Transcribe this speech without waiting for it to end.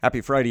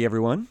Happy Friday,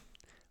 everyone.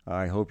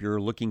 I hope you're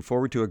looking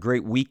forward to a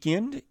great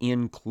weekend,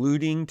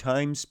 including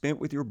time spent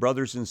with your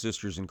brothers and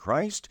sisters in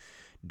Christ,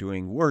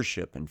 doing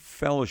worship and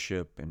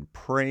fellowship and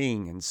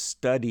praying and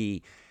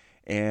study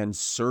and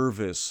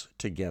service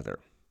together.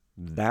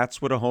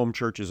 That's what a home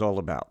church is all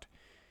about.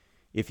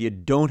 If you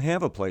don't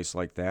have a place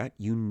like that,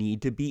 you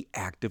need to be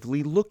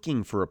actively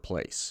looking for a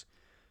place.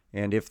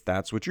 And if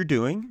that's what you're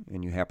doing,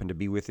 and you happen to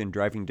be within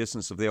driving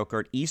distance of the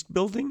Elkhart East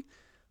building,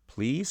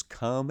 please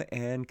come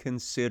and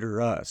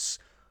consider us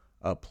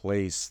a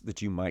place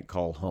that you might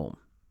call home.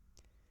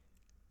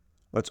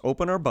 Let's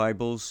open our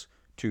Bibles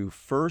to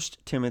 1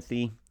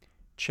 Timothy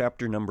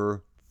chapter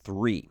number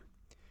 3.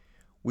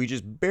 We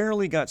just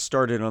barely got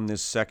started on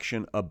this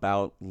section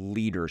about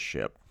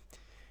leadership.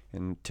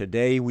 And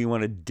today we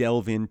want to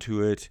delve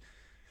into it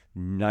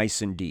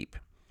nice and deep.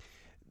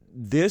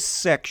 This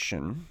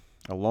section,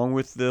 along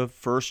with the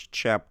first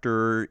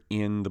chapter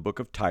in the book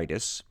of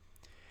Titus,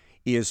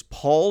 is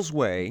Paul's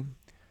way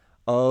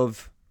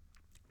of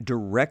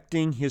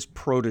directing his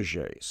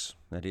proteges,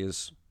 that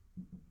is,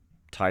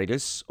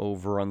 Titus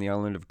over on the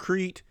island of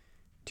Crete,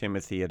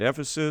 Timothy at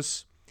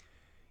Ephesus,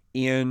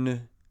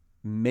 in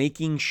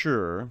making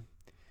sure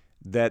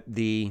that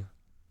the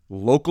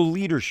local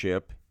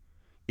leadership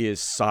is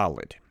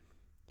solid.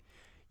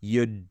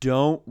 You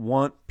don't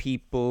want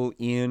people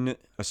in,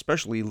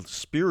 especially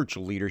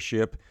spiritual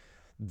leadership,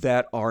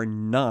 that are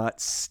not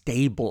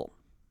stable.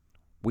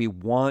 We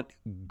want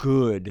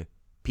good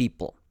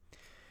people.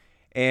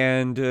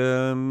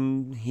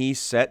 And he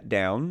set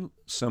down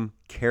some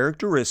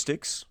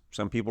characteristics,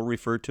 some people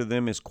refer to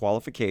them as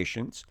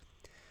qualifications,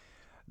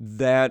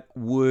 that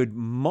would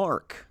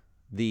mark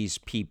these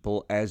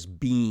people as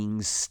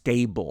being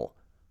stable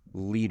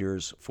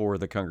leaders for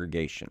the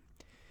congregation.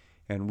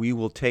 And we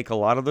will take a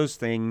lot of those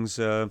things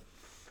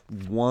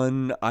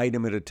one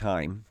item at a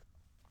time.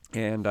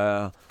 And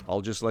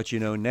I'll just let you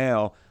know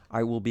now,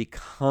 I will be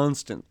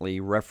constantly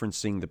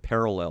referencing the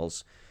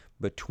parallels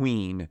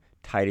between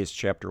Titus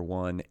chapter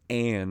 1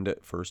 and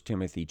 1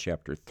 Timothy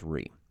chapter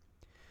 3.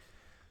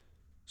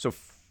 So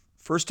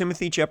 1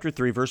 Timothy chapter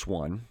 3, verse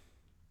 1,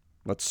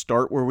 let's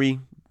start where we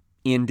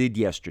ended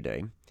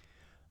yesterday.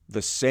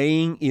 The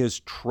saying is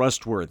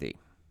trustworthy.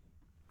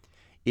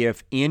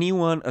 If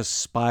anyone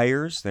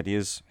aspires, that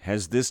is,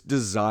 has this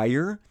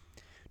desire,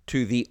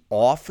 to the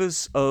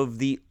office of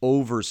the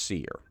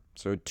overseer,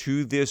 so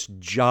to this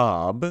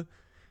job,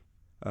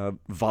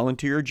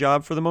 volunteer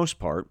job for the most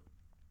part,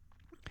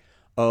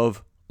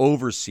 of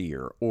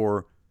overseer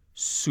or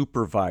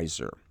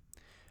supervisor.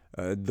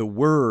 The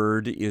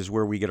word is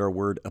where we get our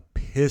word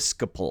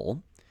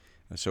episcopal.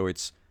 So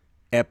it's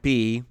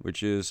epi,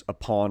 which is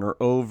upon or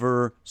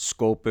over,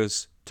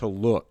 scopus, to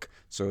look.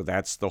 So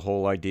that's the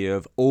whole idea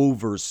of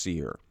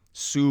overseer,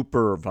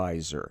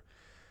 supervisor,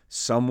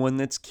 someone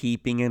that's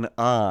keeping an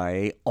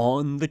eye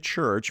on the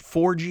church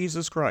for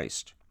Jesus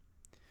Christ.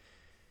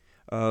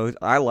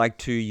 I like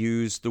to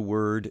use the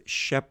word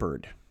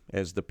shepherd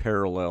as the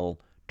parallel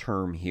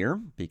term here,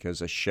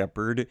 because a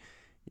shepherd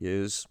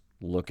is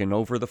looking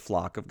over the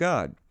flock of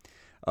God.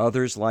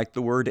 Others like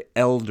the word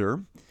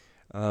elder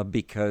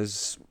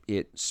because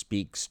it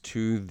speaks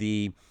to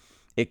the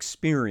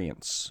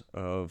experience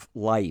of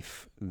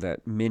life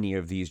that many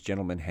of these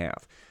gentlemen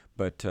have.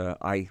 But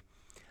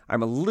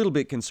I'm a little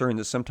bit concerned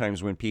that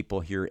sometimes when people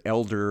hear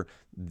elder,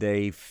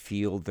 they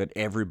feel that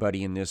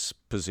everybody in this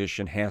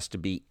position has to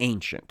be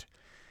ancient.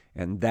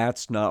 And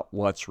that's not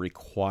what's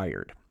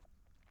required.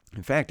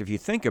 In fact, if you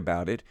think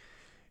about it,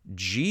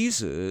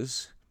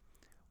 Jesus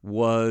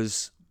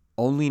was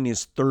only in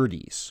his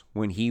 30s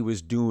when he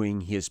was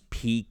doing his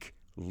peak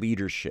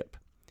leadership.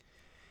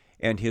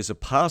 And his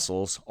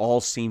apostles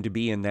all seem to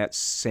be in that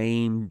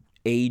same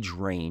age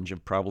range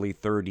of probably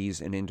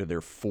 30s and into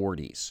their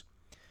 40s.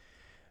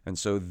 And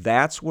so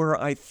that's where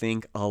I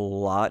think a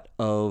lot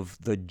of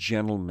the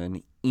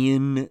gentlemen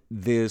in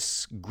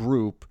this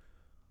group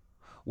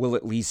will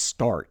at least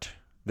start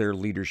their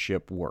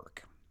leadership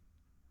work.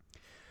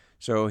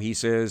 So he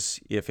says,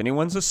 if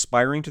anyone's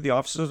aspiring to the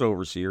office of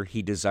overseer,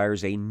 he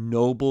desires a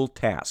noble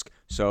task.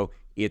 So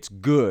it's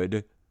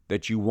good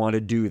that you want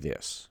to do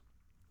this.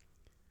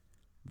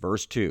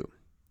 Verse 2,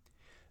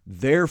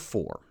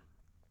 therefore,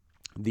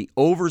 the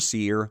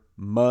overseer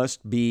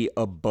must be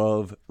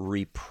above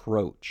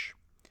reproach.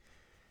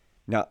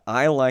 Now,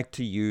 I like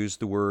to use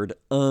the word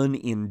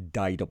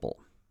unindictable.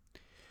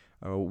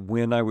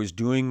 When I was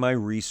doing my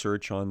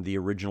research on the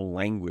original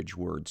language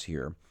words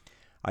here,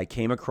 I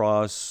came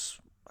across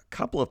a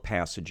couple of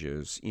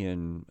passages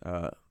in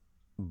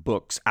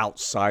books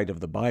outside of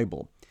the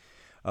Bible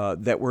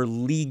that were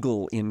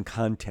legal in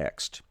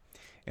context.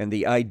 And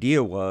the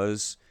idea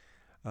was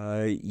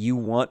you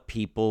want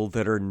people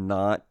that are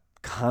not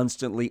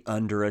constantly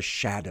under a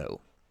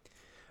shadow.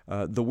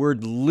 The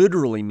word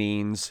literally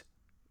means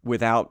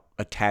without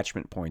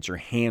attachment points or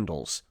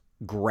handles,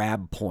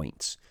 grab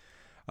points.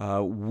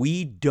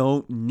 We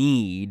don't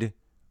need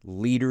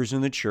leaders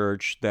in the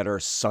church that are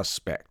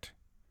suspect.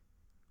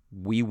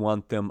 We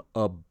want them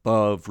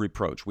above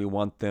reproach. We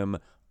want them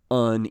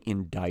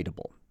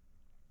unindictable.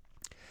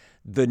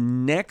 The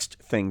next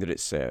thing that it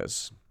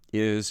says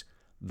is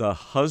the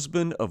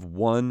husband of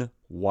one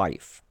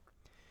wife.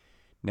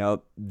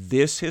 Now,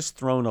 this has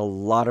thrown a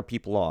lot of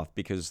people off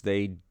because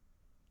they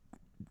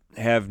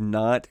have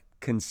not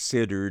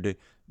considered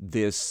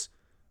this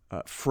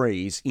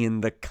phrase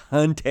in the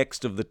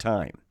context of the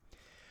time.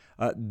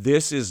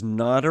 This is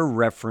not a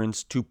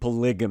reference to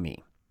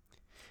polygamy,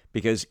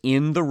 because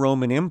in the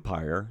Roman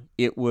Empire,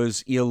 it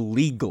was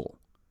illegal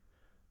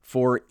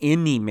for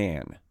any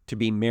man to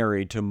be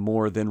married to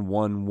more than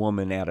one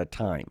woman at a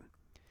time.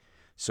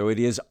 So it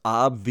is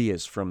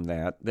obvious from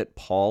that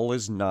Paul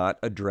is not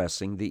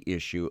addressing the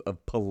issue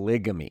of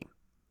polygamy.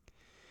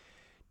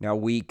 Now,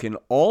 we can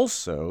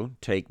also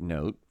take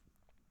note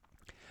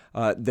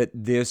that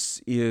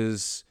this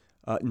is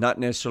not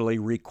necessarily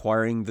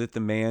requiring that the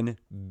man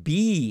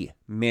be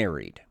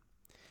married.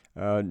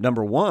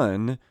 Number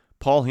one,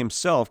 Paul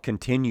himself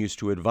continues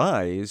to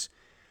advise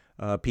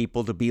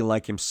people to be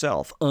like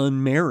himself,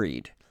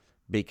 unmarried,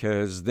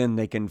 because then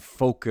they can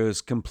focus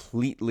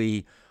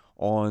completely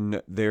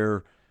on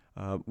their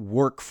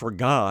work for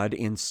God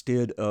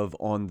instead of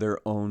on their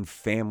own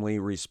family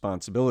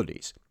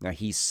responsibilities. Now,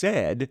 he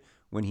said,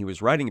 when he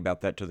was writing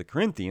about that to the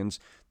Corinthians,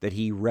 that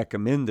he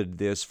recommended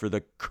this for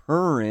the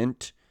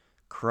current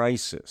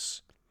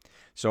crisis.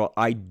 So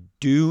I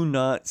do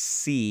not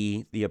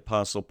see the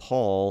Apostle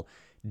Paul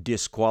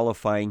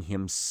disqualifying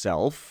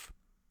himself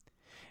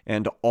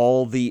and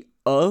all the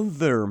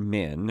other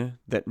men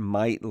that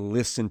might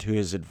listen to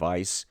his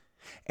advice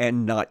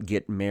and not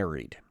get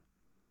married.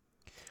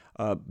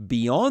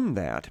 Beyond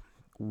that,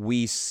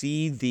 we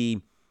see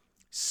the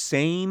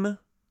same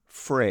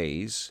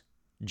phrase,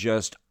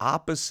 just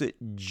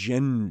opposite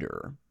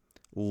gender,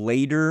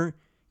 later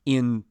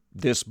in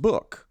this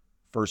book,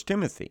 1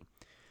 Timothy,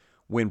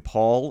 when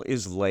Paul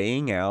is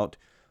laying out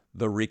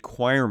the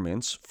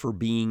requirements for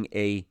being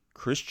a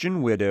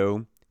Christian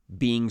widow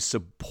being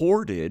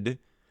supported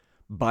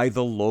by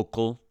the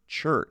local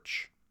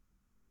church.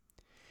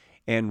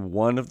 And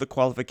one of the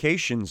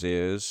qualifications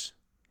is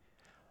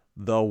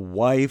the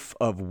wife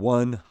of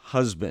one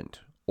husband,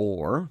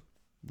 or,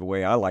 the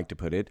way I like to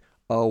put it,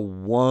 a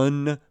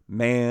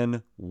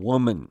one-man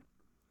woman.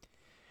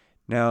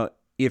 Now,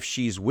 if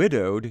she's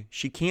widowed,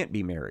 she can't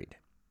be married.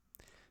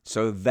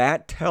 So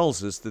that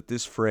tells us that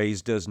this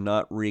phrase does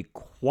not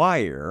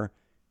require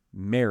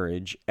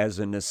marriage as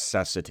a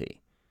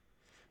necessity.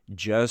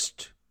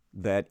 Just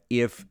that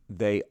if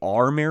they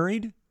are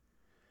married,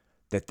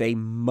 that they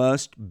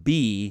must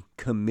be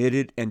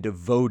committed and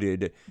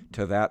devoted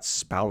to that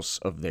spouse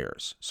of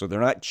theirs. So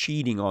they're not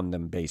cheating on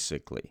them,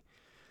 basically.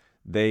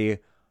 They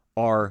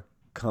are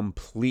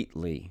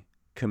completely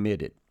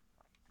committed.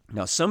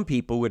 Now, some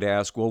people would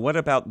ask, well, what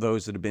about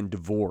those that have been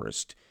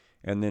divorced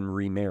and then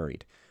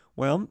remarried?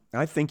 Well,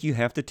 I think you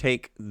have to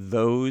take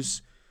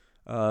those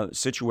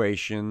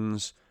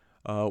situations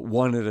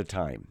one at a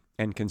time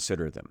and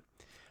consider them.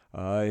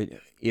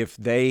 If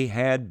they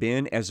had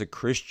been, as a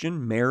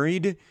Christian,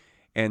 married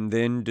and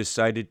then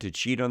decided to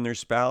cheat on their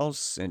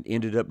spouse and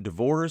ended up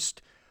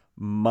divorced,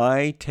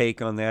 my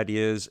take on that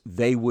is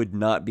they would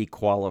not be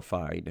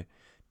qualified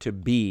to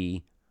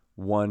be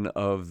one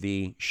of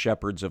the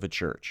shepherds of a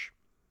church,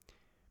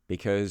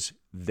 because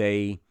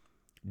they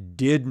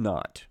did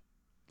not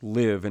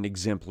live an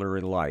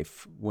exemplary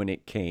life when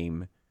it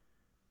came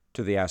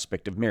to the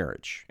aspect of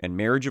marriage. And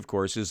marriage, of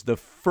course, is the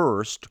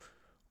first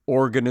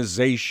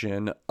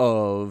organization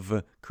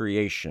of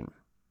creation.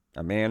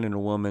 A man and a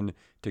woman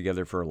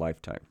together for a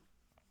lifetime.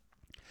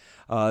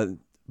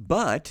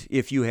 But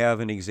if you have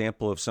an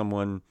example of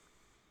someone,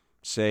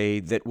 say,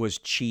 that was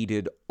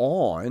cheated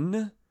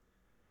on,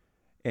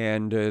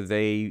 and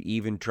they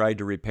even tried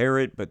to repair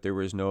it, but there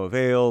was no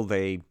avail,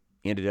 they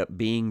ended up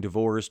being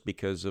divorced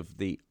because of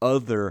the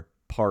other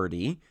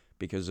party,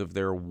 because of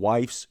their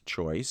wife's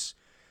choice,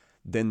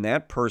 then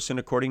that person,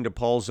 according to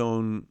Paul's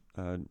own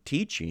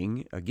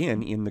teaching,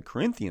 again, in the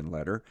Corinthian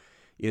letter,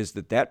 is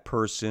that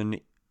person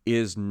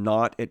is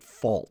not at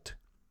fault.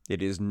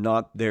 It is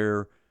not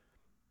their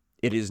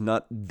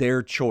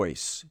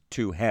choice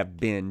to have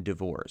been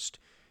divorced.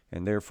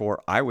 And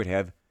therefore, I would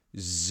have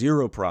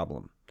zero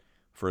problem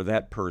for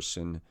that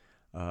person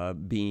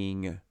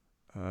being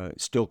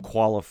still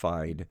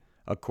qualified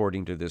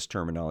according to this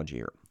terminology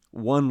here.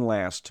 One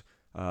last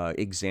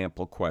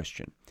example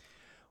question.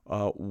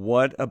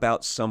 What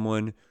about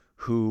someone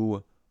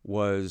who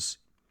was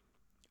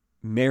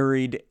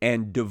married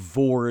and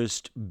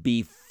divorced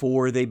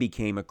before they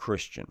became a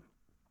Christian?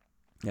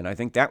 And I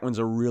think that one's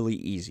a really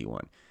easy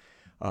one.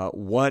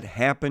 What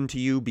happened to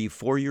you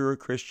before you were a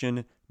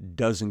Christian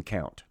doesn't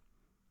count,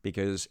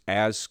 because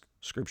as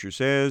Scripture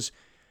says,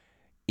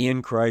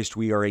 in Christ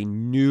we are a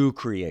new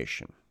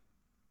creation.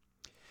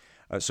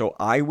 So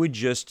I would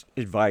just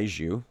advise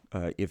you,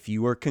 if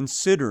you are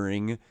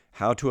considering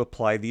how to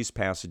apply these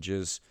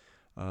passages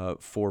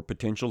for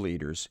potential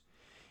leaders,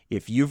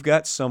 if you've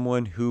got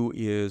someone who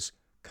is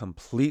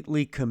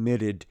completely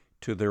committed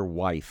to their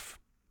wife,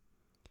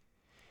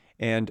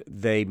 and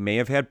they may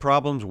have had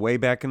problems way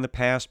back in the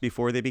past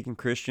before they became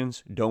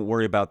Christians, don't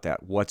worry about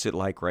that. What's it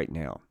like right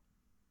now?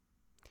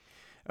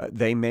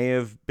 They may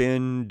have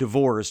been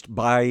divorced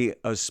by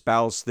a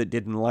spouse that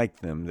didn't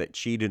like them, that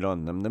cheated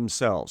on them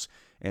themselves,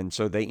 and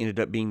so they ended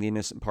up being the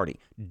innocent party.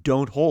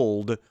 Don't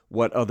hold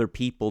what other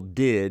people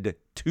did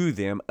to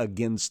them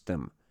against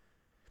them.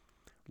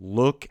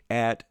 Look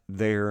at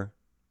their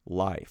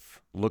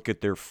life. Look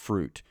at their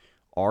fruit.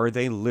 Are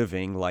they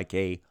living like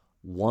a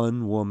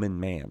one-woman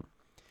man?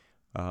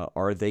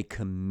 Are they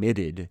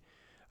committed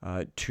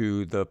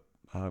to the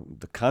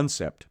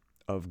concept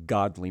of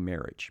godly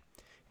marriage?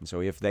 And so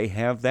if they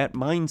have that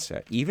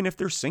mindset, even if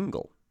they're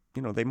single,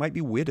 they might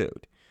be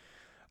widowed.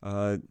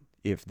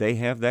 If they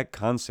have that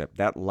concept,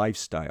 that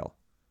lifestyle,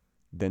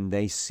 then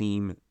they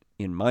seem,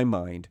 in my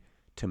mind,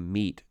 to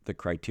meet the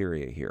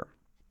criteria here.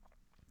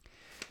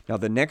 Now,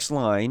 the next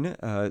line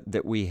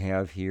that we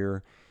have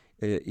here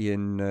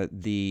in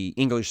the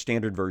English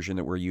Standard Version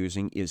that we're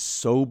using is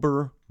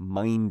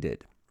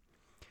sober-minded.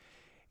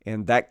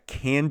 And that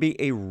can be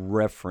a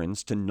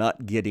reference to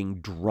not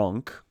getting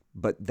drunk,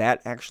 but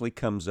that actually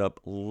comes up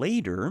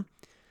later.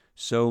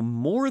 So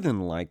more than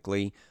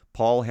likely,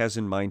 Paul has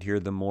in mind here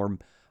the more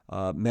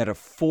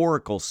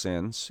metaphorical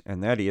sense,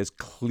 and that is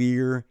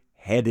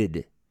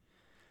clear-headed.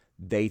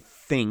 They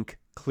think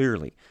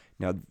clearly.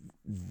 Now,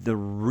 the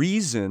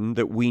reason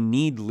that we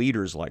need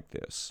leaders like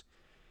this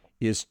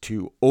is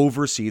to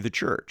oversee the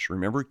church.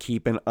 Remember,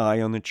 keep an eye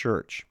on the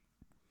church.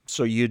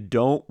 So you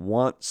don't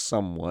want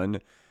someone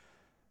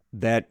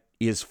that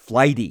is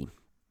flighty,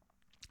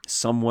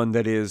 someone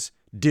that is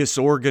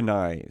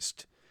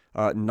disorganized,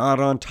 not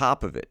on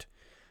top of it,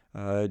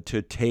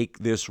 to take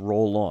this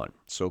role on.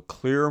 So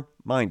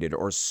clear-minded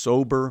or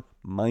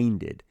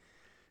sober-minded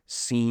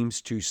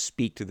seems to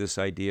speak to this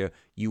idea.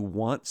 You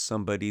want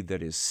somebody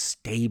that is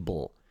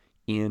stable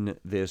in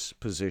this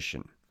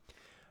position.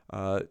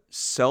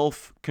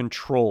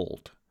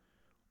 Self-controlled,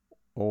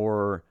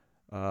 or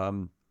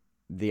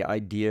the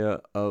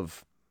idea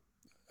of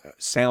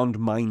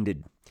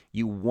sound-minded.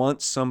 You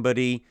want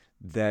somebody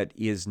that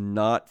is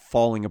not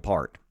falling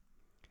apart,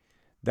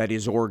 that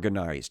is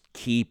organized,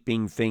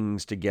 keeping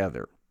things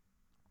together.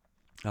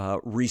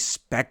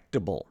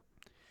 Respectable,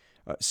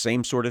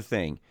 same sort of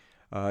thing.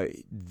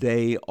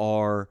 They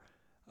are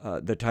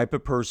the type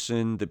of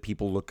person that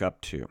people look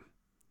up to,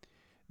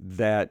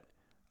 that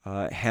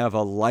have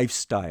a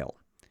lifestyle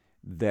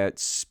that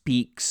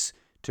speaks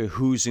to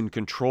who's in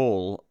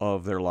control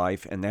of their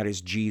life, and that is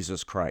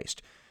Jesus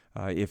Christ.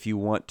 If you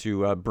want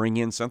to bring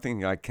in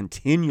something I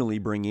continually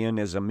bring in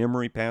as a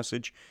memory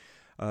passage,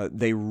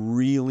 they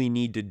really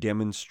need to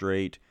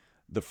demonstrate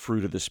the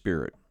fruit of the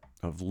Spirit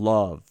of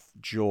love,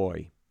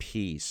 joy,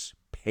 peace,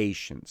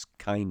 patience,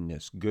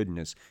 kindness,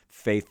 goodness,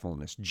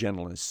 faithfulness,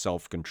 gentleness,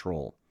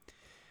 self-control.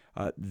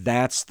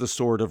 That's the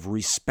sort of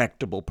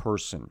respectable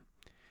person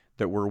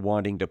that we're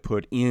wanting to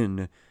put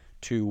in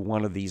to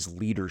one of these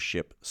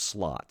leadership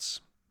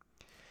slots.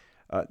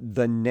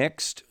 The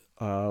next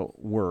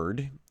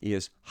word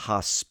is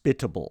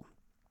hospitable.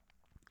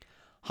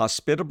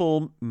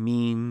 Hospitable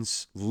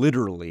means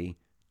literally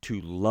to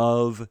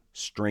love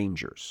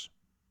strangers.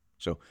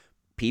 So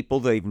people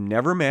they've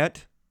never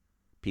met,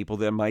 people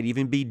that might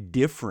even be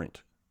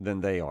different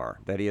than they are,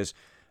 that is,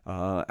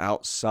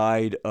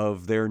 outside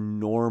of their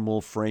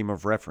normal frame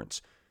of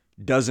reference,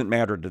 doesn't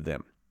matter to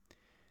them.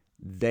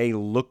 They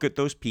look at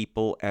those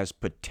people as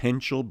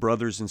potential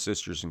brothers and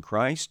sisters in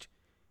Christ,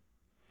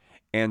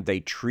 and they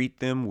treat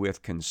them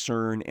with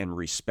concern and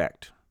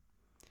respect.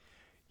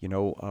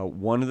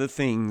 One of the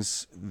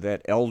things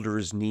that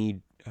elders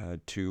need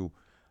to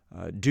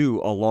do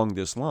along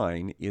this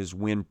line is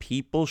when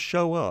people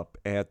show up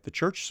at the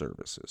church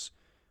services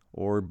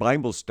or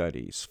Bible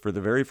studies for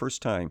the very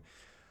first time,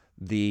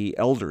 the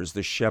elders,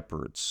 the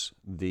shepherds,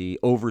 the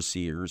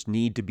overseers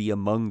need to be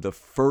among the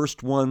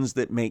first ones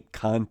that make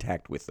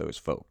contact with those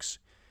folks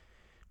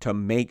to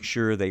make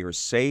sure they are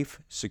safe,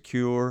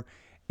 secure,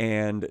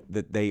 and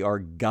that they are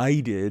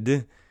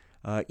guided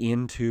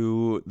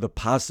into the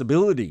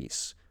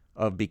possibilities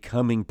of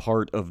becoming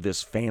part of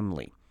this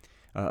family.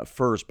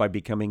 First, by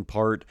becoming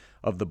part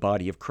of the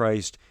body of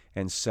Christ,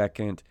 and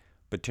second,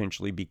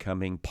 potentially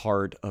becoming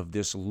part of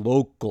this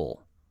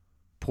local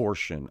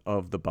portion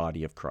of the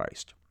body of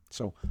Christ.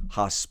 So,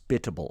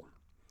 hospitable.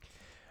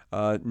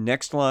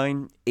 Next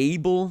line,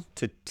 able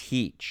to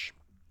teach.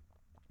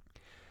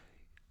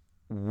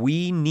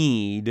 We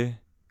need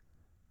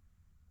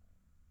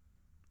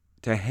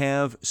to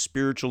have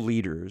spiritual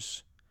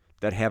leaders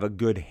that have a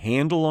good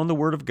handle on the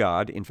Word of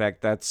God. In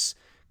fact, that's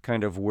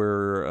kind of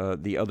where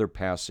the other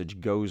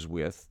passage goes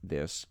with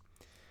this.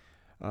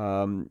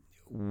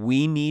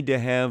 We need to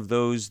have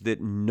those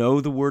that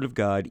know the Word of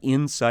God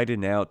inside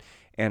and out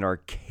and are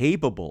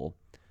capable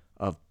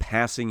of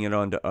passing it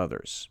on to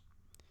others.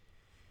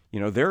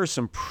 There are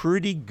some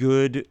pretty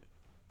good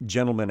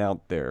gentlemen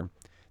out there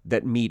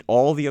that meet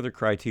all the other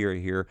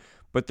criteria here,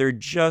 but they're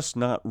just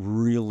not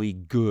really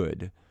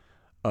good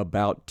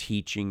about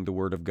teaching the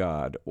Word of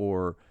God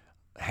or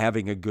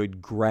having a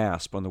good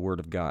grasp on the Word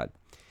of God.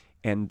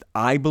 And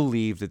I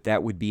believe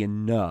that would be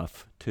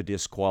enough to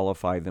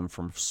disqualify them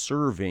from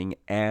serving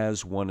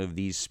as one of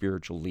these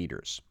spiritual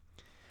leaders.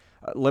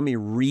 Let me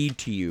read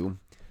to you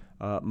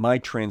my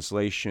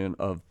translation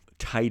of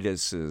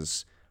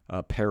Titus's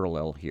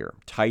parallel here.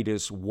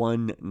 Titus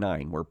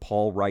 1:9, where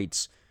Paul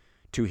writes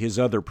to his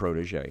other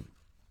protege.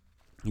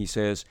 He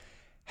says,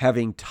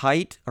 holding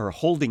tight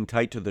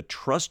to the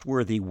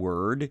trustworthy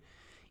word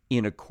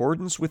in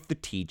accordance with the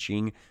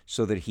teaching,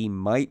 so that he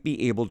might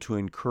be able to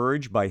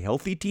encourage by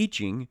healthy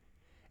teaching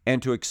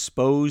and to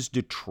expose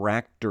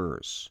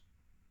detractors.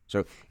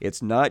 So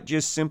it's not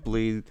just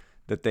simply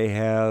that they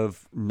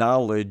have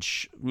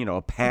knowledge,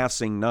 a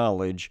passing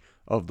knowledge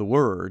of the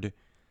word.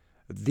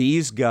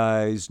 These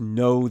guys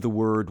know the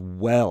word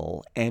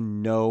well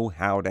and know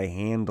how to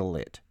handle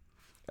it.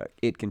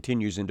 It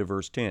continues into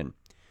verse 10.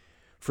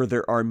 For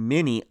there are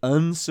many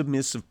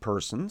unsubmissive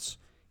persons,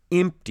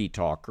 empty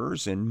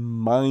talkers, and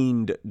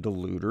mind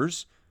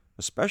deluders,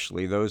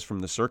 especially those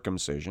from the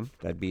circumcision.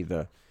 That'd be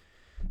the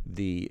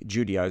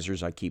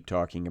Judaizers I keep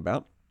talking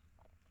about,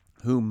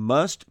 who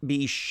must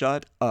be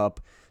shut up,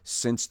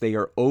 since they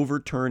are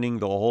overturning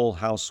the whole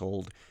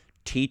household,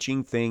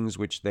 teaching things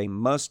which they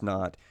must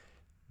not,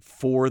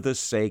 for the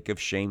sake of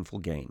shameful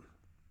gain.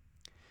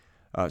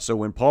 So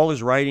when Paul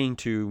is writing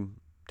to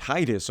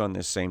Titus on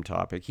this same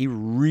topic, he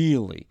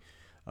really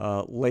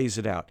lays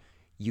it out.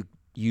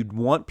 You'd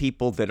want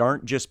people that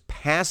aren't just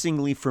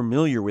passingly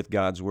familiar with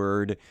God's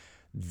word.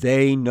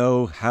 They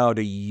know how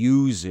to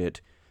use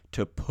it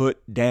to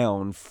put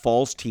down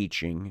false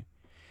teaching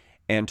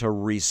and to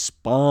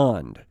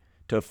respond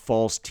to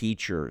false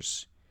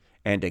teachers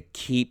and to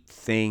keep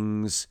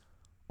things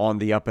on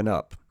the up and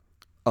up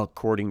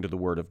according to the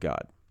word of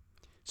God.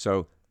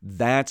 So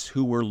that's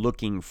who we're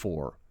looking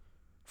for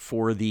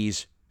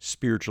these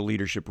spiritual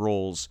leadership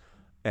roles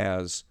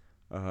as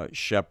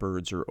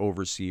shepherds or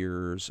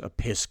overseers,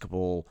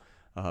 episcopal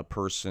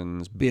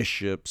persons,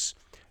 bishops.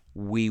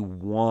 We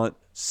want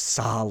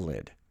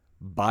solid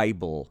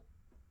Bible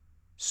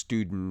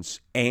students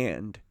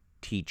and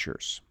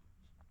teachers.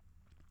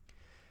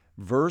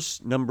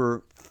 Verse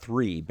number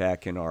 3,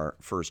 back in our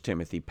 1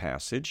 Timothy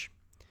passage,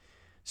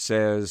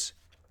 says,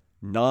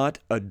 not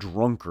a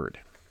drunkard.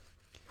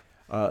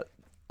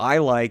 I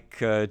like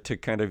to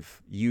kind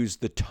of use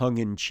the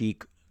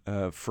tongue-in-cheek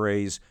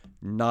phrase,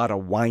 not a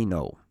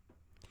wino.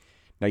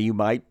 Now, you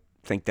might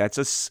think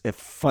that's a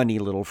funny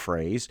little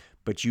phrase,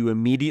 but you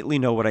immediately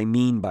know what I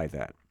mean by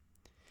that.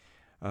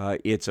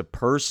 It's a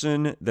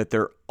person that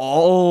they're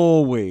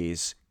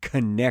always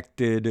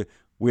connected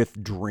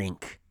with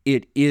drink.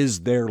 It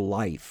is their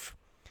life.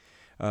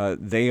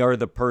 They are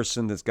the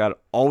person that's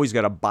always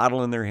got a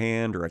bottle in their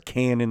hand or a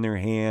can in their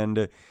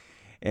hand,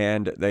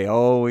 and they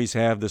always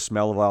have the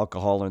smell of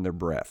alcohol in their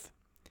breath.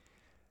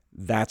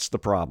 That's the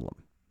problem.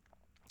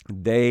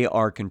 They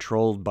are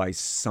controlled by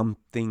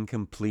something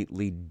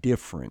completely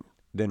different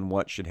than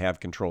what should have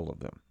control of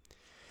them.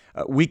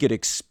 We could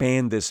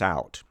expand this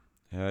out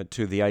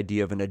to the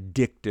idea of an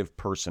addictive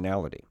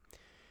personality,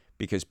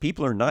 because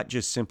people are not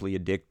just simply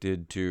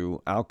addicted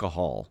to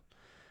alcohol.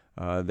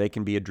 They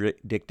can be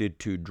addicted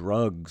to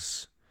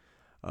drugs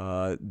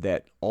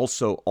that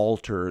also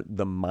alter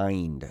the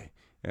mind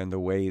and the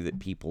way that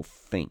people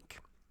think.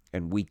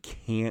 And we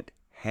can't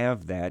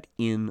have that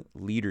in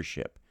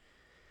leadership.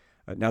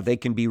 Now, they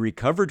can be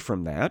recovered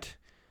from that,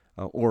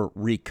 or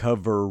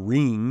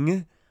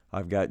recovering.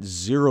 I've got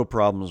zero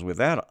problems with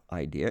that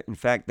idea. In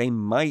fact, they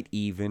might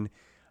even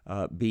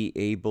be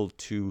able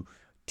to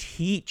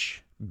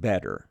teach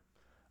better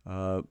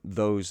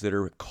those that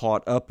are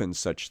caught up in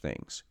such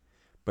things.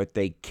 But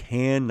they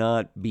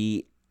cannot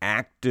be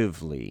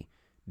actively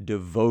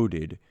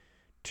devoted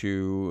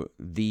to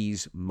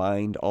these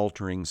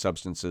mind-altering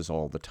substances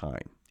all the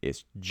time.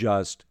 It's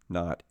just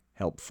not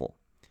helpful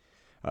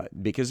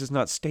because it's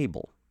not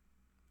stable.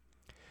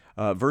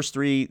 Verse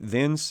 3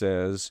 then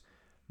says,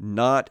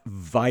 not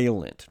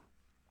violent.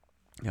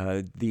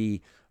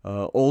 The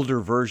older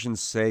versions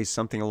say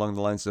something along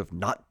the lines of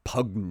not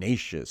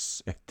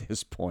pugnacious at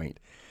this point.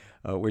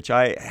 Which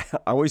I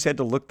always had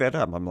to look that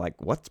up. I'm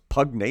like, what's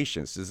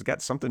pugnacious? Has it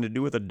got something to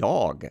do with a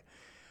dog?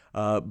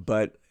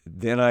 But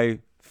then I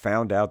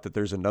found out that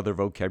there's another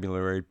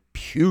vocabulary,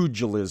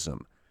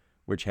 pugilism,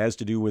 which has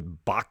to do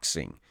with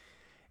boxing.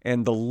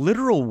 And the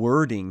literal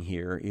wording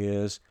here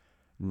is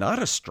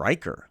not a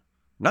striker,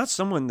 not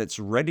someone that's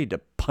ready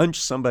to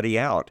punch somebody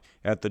out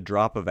at the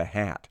drop of a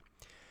hat.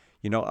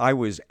 I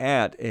was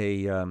at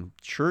a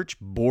church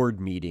board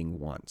meeting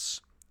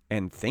once,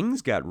 and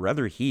things got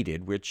rather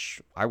heated,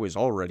 which I was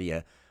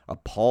already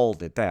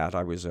appalled at that.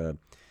 I was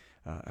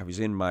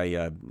in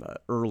my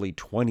early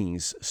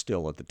 20s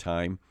still at the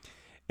time,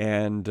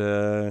 and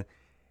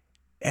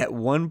at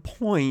one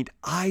point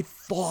I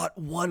thought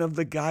one of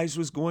the guys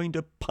was going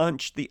to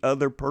punch the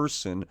other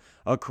person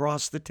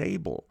across the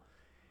table,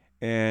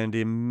 and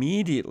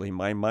immediately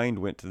my mind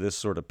went to this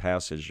sort of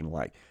passage and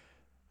like,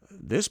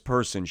 this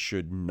person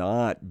should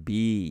not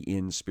be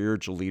in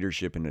spiritual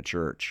leadership in a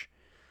church.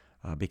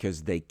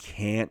 Because they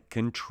can't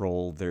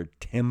control their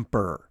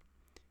temper.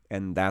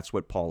 And that's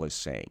what Paul is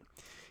saying.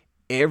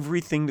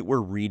 Everything that we're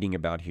reading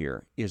about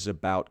here is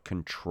about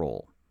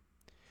control.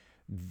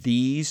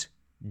 These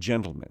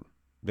gentlemen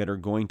that are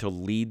going to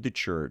lead the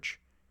church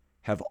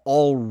have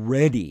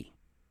already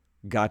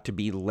got to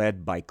be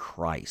led by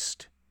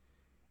Christ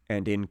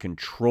and in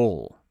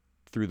control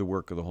through the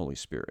work of the Holy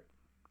Spirit.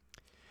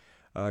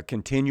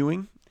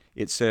 Continuing,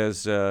 it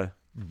says,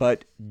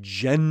 but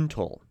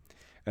gentle.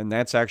 And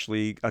that's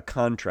actually a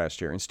contrast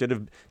here. Instead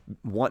of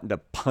wanting to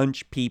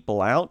punch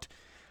people out,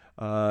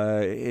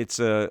 it's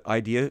an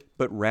idea,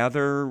 but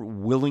rather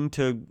willing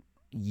to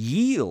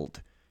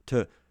yield,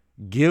 to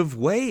give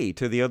way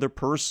to the other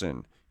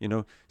person,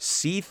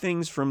 see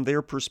things from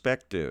their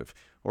perspective,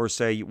 or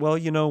say, well,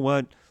 you know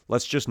what,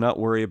 let's just not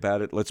worry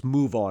about it. Let's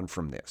move on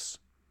from this.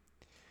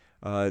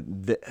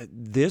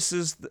 This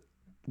is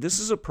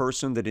a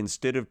person that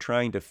instead of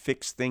trying to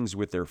fix things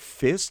with their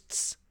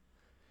fists,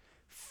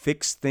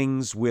 fix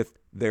things with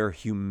their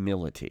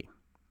humility.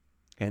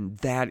 And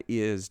that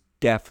is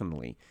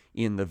definitely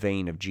in the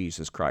vein of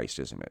Jesus Christ,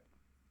 isn't it?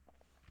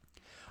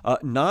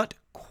 Not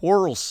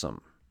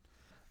quarrelsome.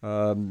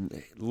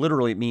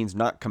 Literally, it means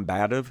not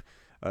combative,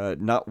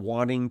 not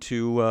wanting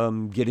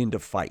to get into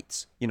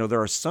fights.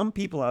 There are some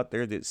people out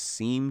there that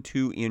seem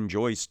to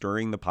enjoy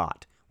stirring the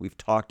pot. We've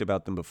talked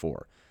about them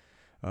before.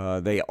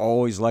 They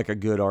always like a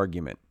good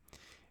argument,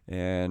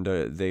 and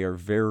they are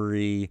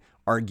very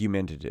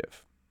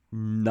argumentative.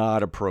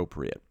 Not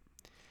appropriate.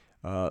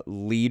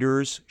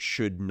 Leaders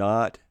should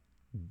not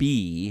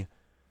be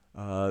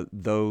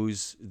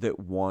those that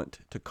want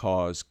to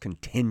cause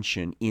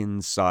contention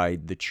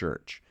inside the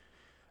church.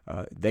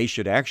 They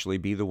should actually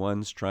be the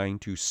ones trying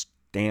to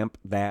stamp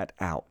that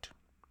out.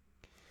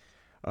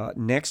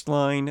 Next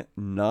line,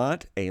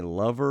 not a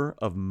lover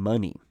of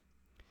money.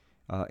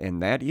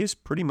 And that is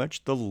pretty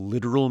much the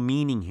literal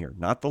meaning here,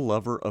 not the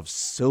lover of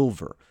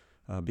silver,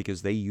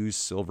 because they use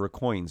silver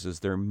coins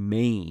as their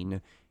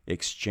main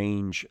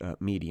exchange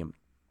medium.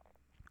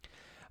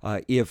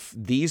 If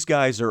these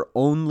guys are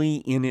only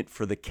in it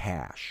for the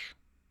cash,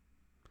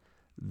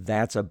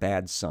 that's a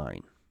bad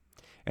sign.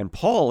 And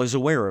Paul is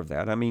aware of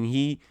that. I mean,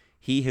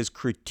 he has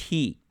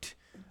critiqued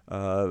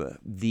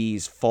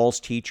these false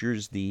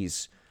teachers,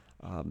 these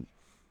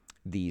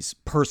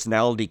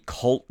personality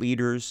cult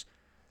leaders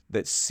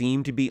that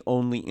seem to be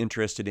only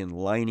interested in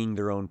lining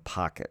their own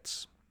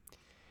pockets.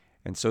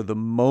 And so the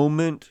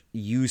moment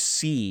you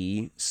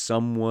see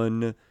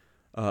someone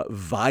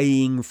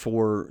vying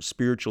for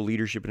spiritual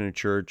leadership in a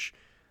church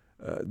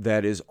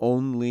that is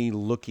only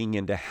looking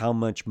into how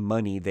much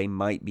money they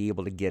might be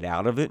able to get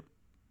out of it,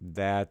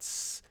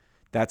 that's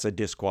a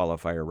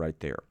disqualifier right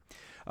there.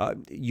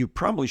 You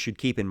probably should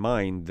keep in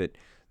mind that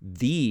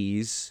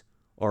these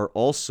are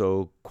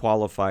also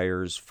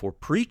qualifiers for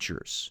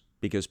preachers,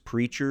 because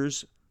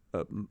preachers,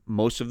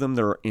 most of them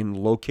that are in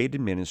located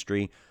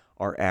ministry,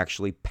 are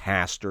actually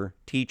pastor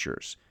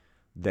teachers.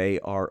 They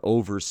are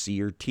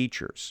overseer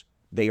teachers.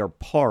 They are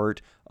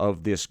part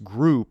of this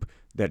group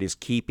that is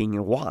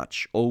keeping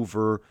watch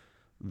over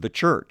the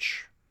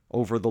church,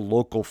 over the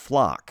local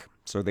flock.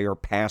 So they are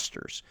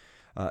pastors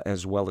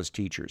as well as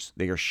teachers.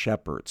 They are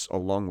shepherds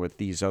along with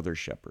these other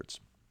shepherds.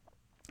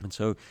 And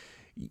so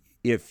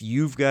if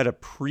you've got a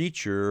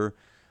preacher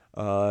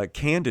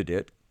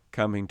candidate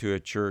coming to a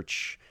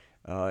church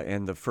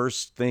and the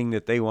first thing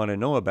that they want to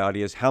know about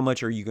is, how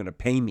much are you going to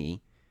pay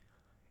me?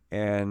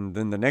 And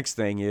then the next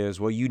thing is,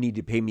 well, you need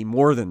to pay me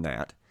more than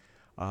that.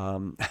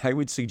 I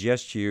would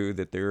suggest to you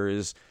that there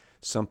is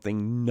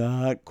something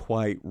not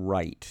quite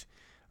right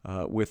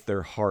with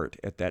their heart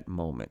at that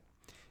moment.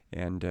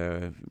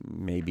 And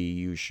maybe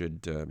you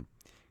should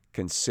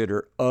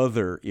consider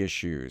other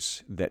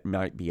issues that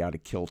might be out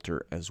of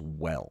kilter as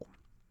well.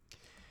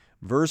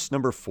 Verse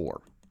number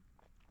 4.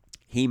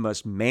 He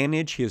must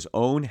manage his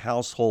own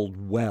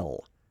household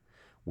well,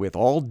 with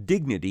all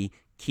dignity,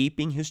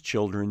 keeping his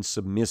children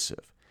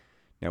submissive.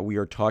 Now, we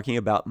are talking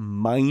about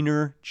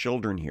minor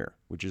children here,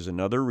 which is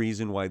another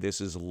reason why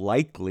this is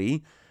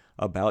likely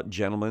about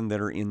gentlemen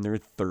that are in their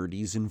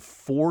 30s and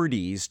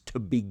 40s to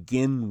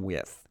begin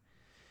with.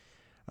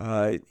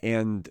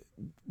 And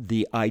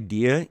the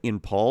idea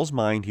in Paul's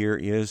mind here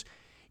is,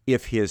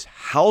 if his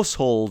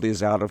household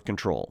is out of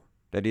control,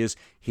 that is,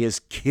 his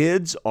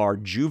kids are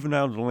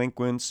juvenile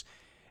delinquents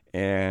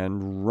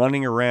and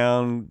running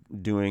around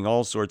doing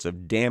all sorts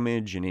of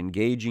damage and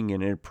engaging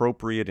in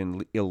inappropriate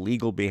and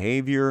illegal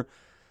behavior,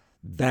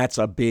 that's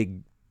a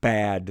big,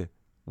 bad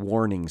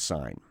warning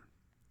sign.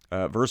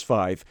 Verse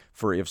 5,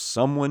 for if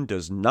someone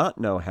does not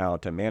know how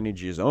to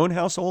manage his own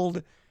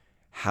household,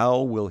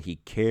 how will he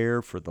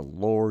care for the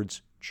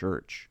Lord's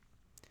church?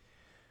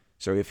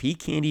 So if he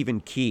can't even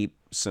keep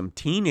some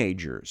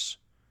teenagers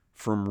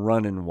from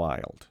running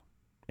wild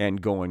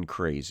and going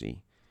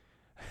crazy,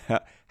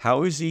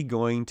 how is he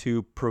going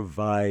to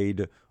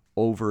provide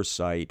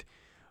oversight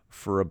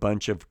for a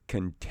bunch of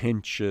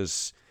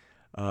contentious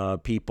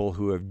people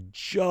who have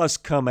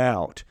just come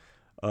out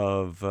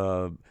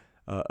of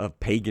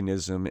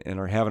paganism and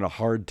are having a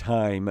hard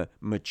time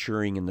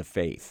maturing in the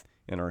faith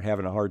and are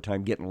having a hard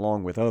time getting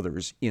along with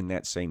others in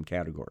that same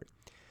category?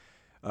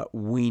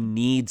 We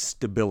need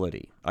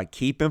stability. I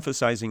keep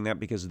emphasizing that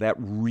because that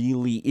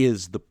really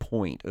is the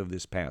point of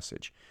this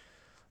passage.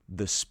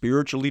 the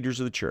spiritual leaders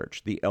of the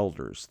church, the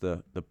elders,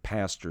 the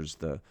pastors,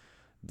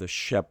 the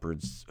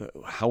shepherds,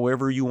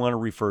 however you want to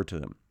refer to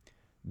them,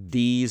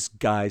 these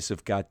guys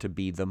have got to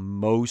be the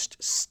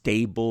most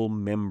stable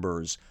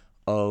members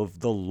of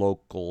the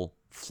local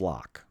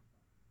flock.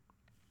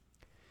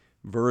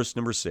 Verse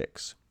number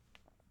 6.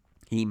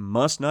 He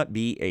must not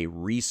be a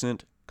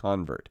recent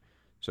convert.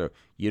 So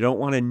you don't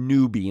want a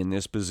newbie in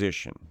this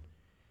position.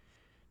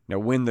 Now,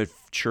 when the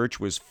church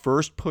was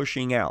first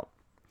pushing out,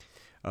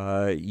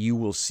 you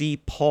will see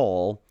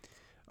Paul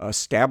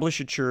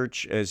establish a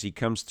church as he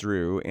comes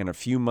through, and a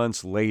few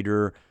months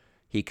later,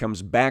 he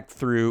comes back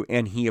through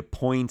and he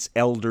appoints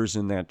elders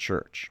in that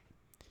church.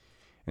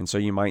 And so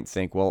you might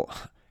think, well,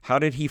 how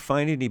did he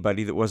find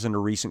anybody that wasn't a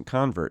recent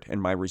convert?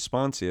 And my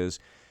response is,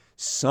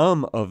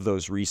 some of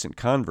those recent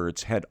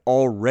converts had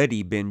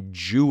already been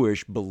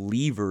Jewish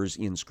believers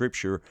in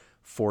Scripture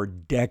for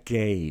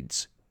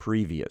decades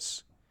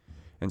previous.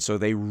 And so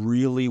they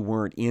really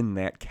weren't in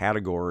that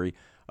category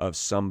of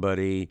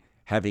somebody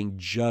having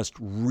just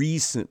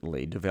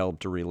recently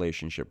developed a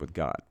relationship with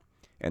God.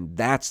 And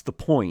that's the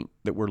point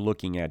that we're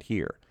looking at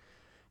here,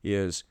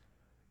 is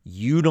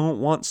you don't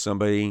want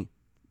somebody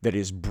that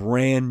is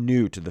brand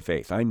new to the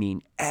faith. I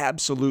mean,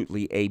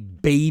 absolutely a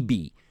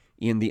baby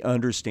in the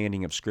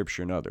understanding of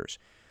Scripture and others,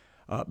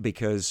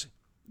 because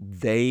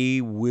they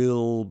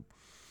will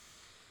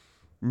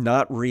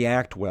not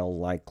react well,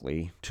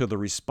 likely, to the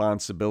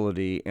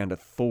responsibility and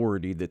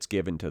authority that's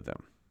given to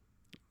them.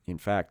 In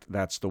fact,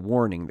 that's the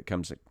warning that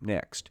comes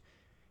next.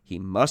 He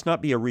must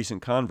not be a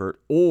recent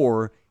convert,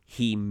 or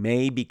he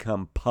may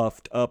become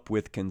puffed up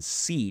with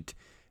conceit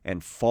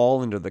and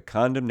fall into the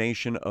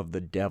condemnation of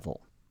the devil.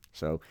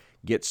 So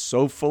get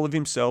so full of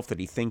himself that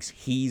he thinks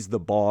he's the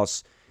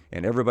boss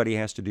and everybody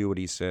has to do what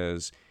he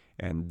says,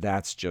 and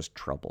that's just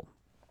trouble.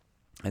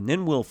 And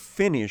then we'll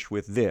finish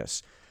with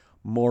this.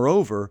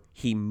 Moreover,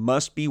 he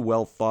must be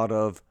well thought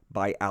of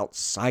by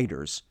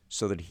outsiders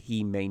so that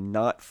he may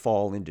not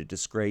fall into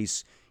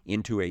disgrace,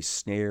 into a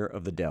snare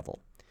of the devil.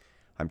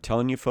 I'm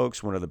telling you,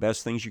 folks, one of the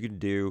best things you can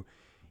do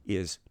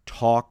is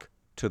talk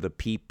to the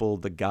people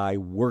the guy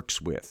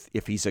works with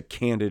if he's a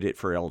candidate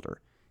for elder.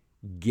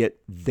 Get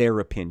their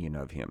opinion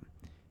of him.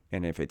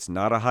 And if it's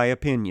not a high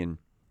opinion,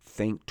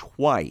 think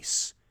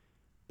twice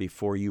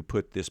before you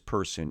put this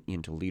person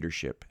into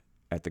leadership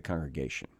at the congregation.